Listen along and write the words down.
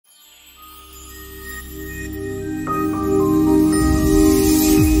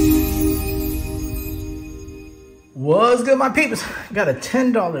good, my peeps? Got a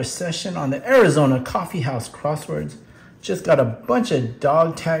 $10 session on the Arizona Coffee House crosswords. Just got a bunch of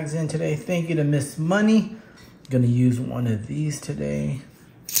dog tags in today. Thank you to Miss Money. Gonna use one of these today.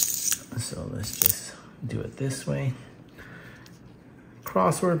 So let's just do it this way.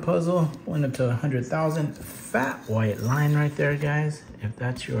 Crossword puzzle, went up to 100,000. Fat white line right there, guys, if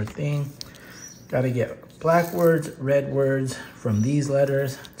that's your thing. Gotta get black words, red words from these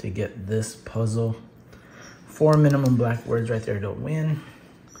letters to get this puzzle. 4 minimum black words right there to win.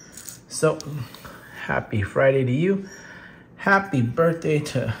 So, happy Friday to you. Happy birthday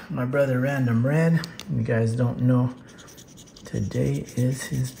to my brother Random Red. You guys don't know, today is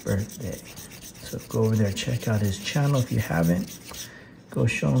his birthday. So go over there, check out his channel if you haven't. Go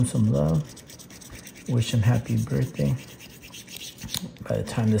show him some love. Wish him happy birthday. By the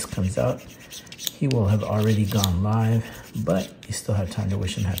time this comes out, he will have already gone live, but you still have time to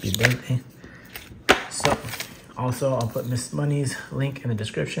wish him happy birthday. So, also, I'll put Miss Money's link in the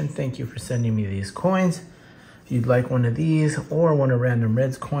description. Thank you for sending me these coins. If you'd like one of these or one of Random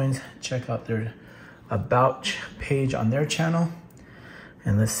Red's coins, check out their About page on their channel.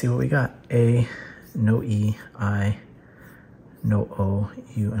 And let's see what we got. A, no E, I, no O,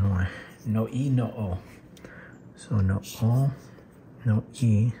 U, and Y. No E, no O. So no O, no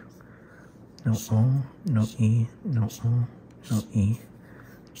E, no O, no E, no O, no E,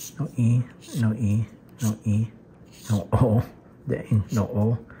 no E, no E, no E, no O. Dang, no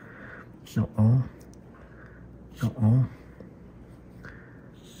O, no O, no O,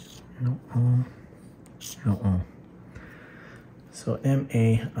 no O, no O. So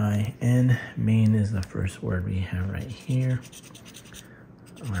M-A-I-N, main is the first word we have right here.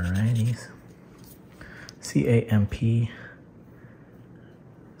 Alrighties. C-A-M-P,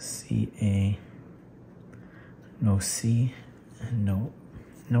 C-A, no C, and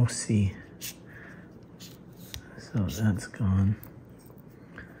no C. So that's gone.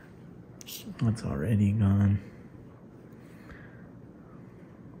 That's already gone.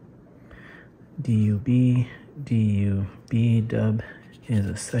 D-U-B, D-U-B, dub is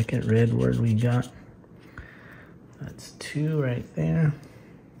a second red word we got. That's 2 right there.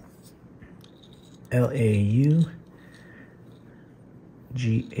 L-A-U,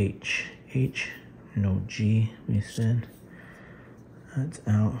 G-H-H, no G, we said. That's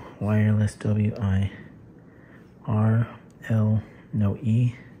out. Wireless, W-I-R-L, no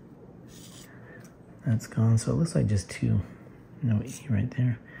E. That's gone. So it looks like just 2, no E right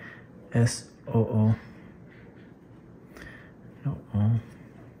there. S-O-O, no O.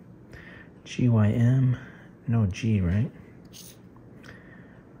 G-Y-M, no G, right?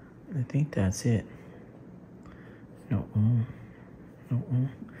 I think that's it. No O, no O.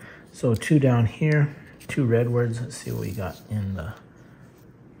 So 2 down here, 2 red words. Let's see what we got in the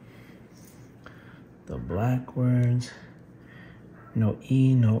black words. No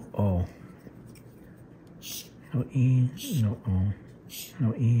E, no O. No E, no O.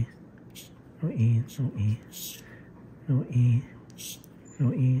 No E, no E, no E. No E,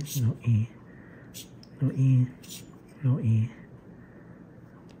 no E, no E. No E, no E.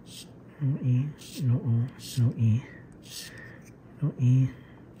 No E, no O, no E. No E,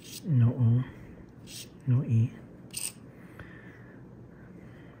 no O, no E.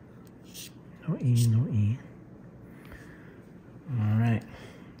 No E, no E. All right.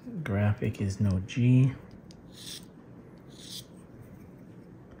 Graphic is no G.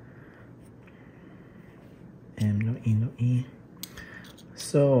 M, no E, no E.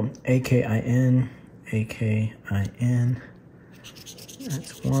 So A-K-I-N, A-K-I-N.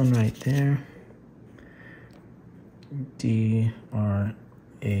 That's 1 right there. D-R-A-W-B-A,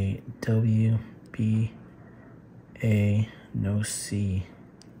 no C.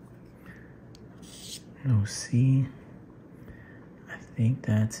 No C. I think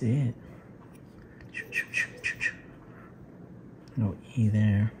that's it. No E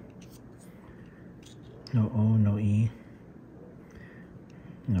there. No O, no E.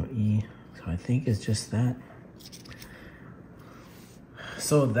 No E. So I think it's just that.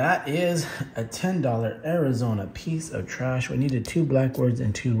 So that is a $10 Arizona piece of trash. We needed 2 black words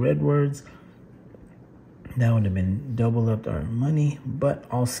and 2 red words. That would have been double up our money, but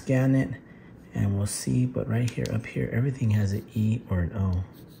I'll scan it and we'll see. But right here, up here, everything has an E or an O.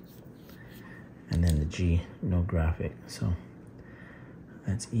 And then the G, no graphic. So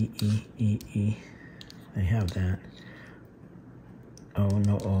that's E, E, E, E. They have that. O,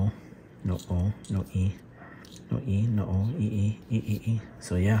 no O, no O, no E. No E, no O, E, E, E, E, E.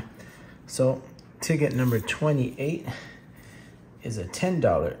 So yeah. So ticket number 28 is a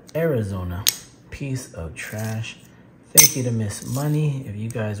 $10 Arizona piece of trash. Thank you to Miss Money. If you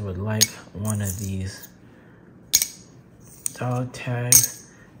guys would like one of these dog tags.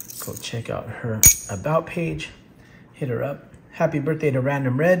 Go check out her about page. Hit her up. Happy birthday to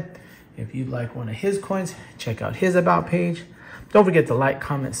Random Red. If you'd like one of his coins, check out his about page. Don't forget to like,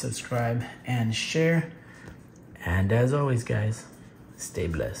 comment, subscribe, and share. And as always, guys, stay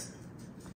blessed.